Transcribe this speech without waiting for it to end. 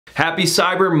Happy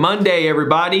Cyber Monday,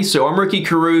 everybody. So I'm Rookie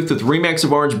Carruth with RE/MAX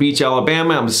of Orange Beach,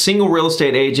 Alabama. I'm a single real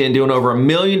estate agent doing over $1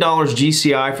 million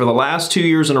GCI for the last 2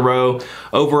 years in a row,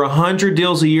 over 100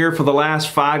 deals a year for the last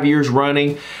 5 years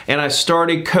running, and I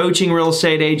started coaching real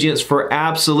estate agents for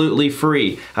absolutely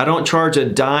free. I don't charge a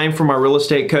dime for my real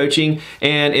estate coaching,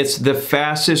 and it's the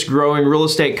fastest growing real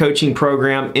estate coaching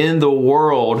program in the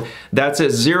world. That's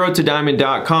at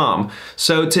ZeroToDiamond.com.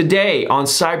 So today on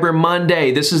Cyber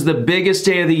Monday, this is the biggest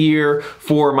day of the year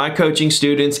for my coaching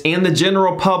students and the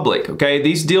general public, okay?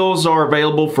 These deals are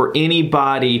available for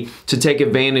anybody to take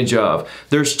advantage of.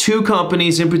 There's two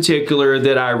companies in particular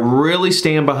that I really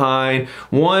stand behind.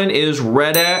 One is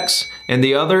RedX and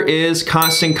the other is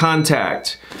Constant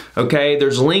Contact. Okay,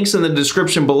 there's links in the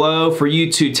description below for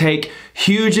you to take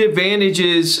huge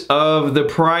advantages of the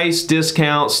price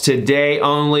discounts today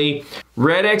only.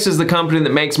 RedX is the company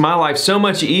that makes my life so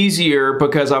much easier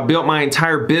because I built my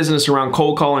entire business around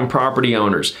cold calling property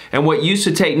owners. And what used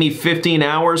to take me 15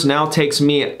 hours now takes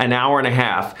me an hour and a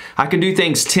half. I can do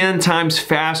things 10 times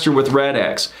faster with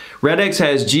RedX. RedX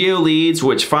has geo leads,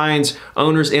 which finds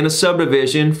owners in a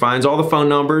subdivision, finds all the phone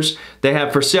numbers. They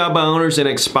have for sale by owners and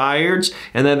expireds,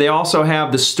 and then they also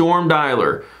have the storm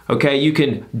dialer. Okay, you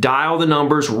can dial the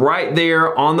numbers right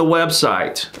there on the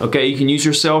website. Okay, you can use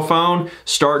your cell phone,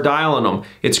 start dialing them.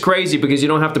 It's crazy because you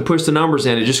don't have to push the numbers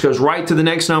in. It just goes right to the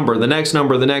next number, the next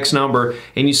number, the next number,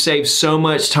 and you save so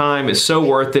much time. It's so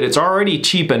worth it. It's already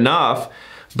cheap enough,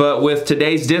 but with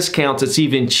today's discounts, it's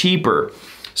even cheaper.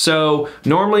 So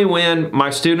normally when my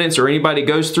students or anybody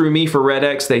goes through me for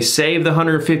RedX, they save the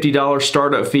 $150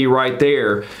 startup fee right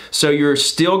there. So you're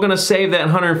still gonna save that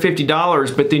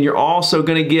 $150, but then you're also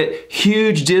gonna get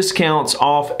huge discounts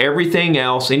off everything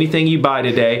else, anything you buy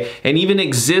today. And even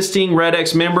existing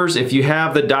RedX members, if you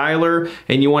have the dialer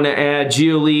and you wanna add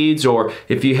geo leads, or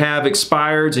if you have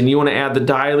expireds and you wanna add the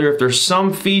dialer, if there's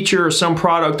some feature or some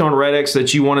product on RedX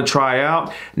that you wanna try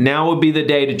out, now would be the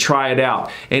day to try it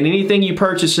out. And anything you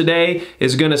purchase today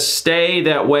is going to stay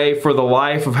that way for the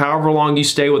life of however long you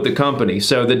stay with the company.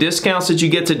 So the discounts that you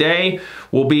get today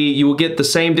will be, you will get the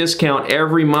same discount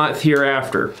every month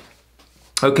hereafter.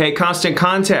 Okay, Constant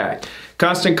Contact.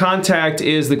 Constant Contact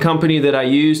is the company that I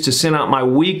use to send out my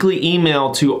weekly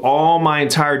email to all my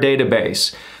entire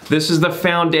database. This is the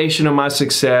foundation of my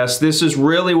success. This is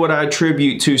really what I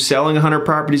attribute to selling 100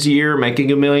 properties a year, making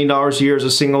 $1 million a year as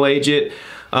a single agent,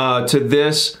 to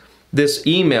this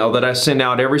email that I send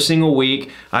out every single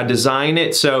week. I design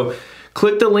it. So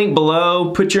click the link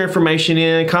below, put your information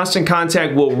in. Constant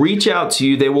Contact will reach out to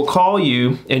you. They will call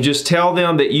you and just tell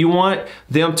them that you want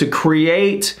them to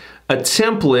create a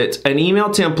template, an email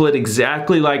template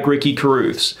exactly like Ricky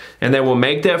Carruth's. And they will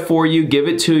make that for you, give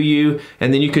it to you,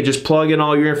 and then you can just plug in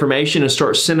all your information and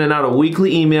start sending out a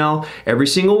weekly email every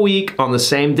single week on the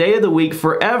same day of the week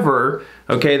forever.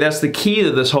 Okay, that's the key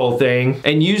to this whole thing,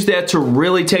 and use that to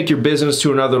really take your business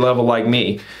to another level like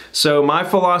me. So my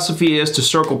philosophy is to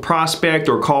circle prospect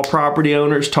or call property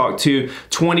owners, talk to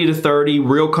 20 to 30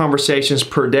 real conversations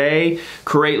per day,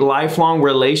 create lifelong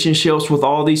relationships with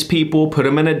all these people, put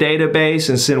them in a database,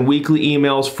 and send weekly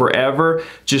emails forever.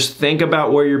 Just think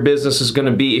about where your business is going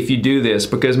to be if you do this,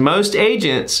 because most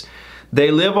agents,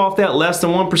 they live off that less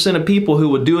than 1% of people who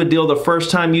would do a deal the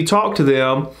first time you talk to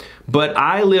them. But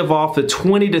I live off the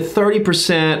 20 to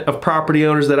 30% of property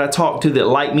owners that I talk to that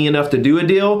like me enough to do a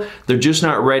deal. They're just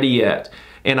not ready yet.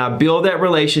 And I build that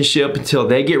relationship until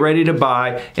they get ready to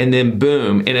buy, and then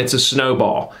boom, and it's a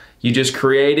snowball. You just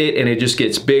create it and it just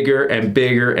gets bigger and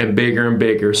bigger and bigger and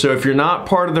bigger. So if you're not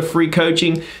part of the free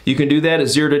coaching, you can do that at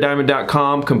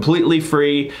ZeroToDiamond.com, completely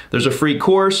free. There's a free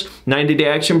course, 90-day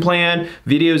action plan,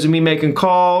 videos of me making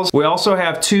calls. We also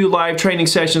have 2 live training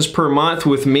sessions per month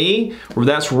with me.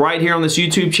 That's right here on this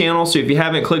YouTube channel. So if you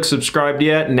haven't clicked subscribe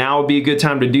yet, now would be a good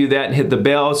time to do that and hit the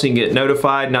bell so you can get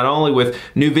notified not only with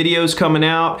new videos coming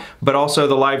out, but also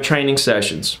the live training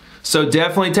sessions. So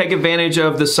definitely take advantage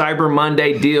of the Cyber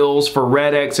Monday deals for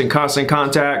RedX and Constant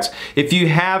Contacts. If you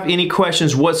have any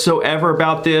questions whatsoever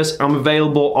about this, I'm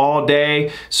available all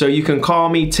day. So you can call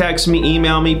me, text me,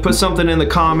 email me, put something in the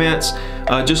comments.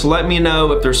 Just let me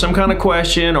know if there's some kind of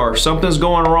question or if something's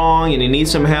going wrong and you need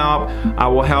some help. I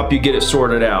will help you get it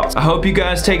sorted out. I hope you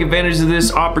guys take advantage of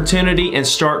this opportunity and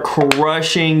start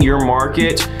crushing your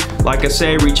market. Like I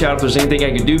say, reach out if there's anything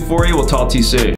I can do for you. We'll talk to you soon.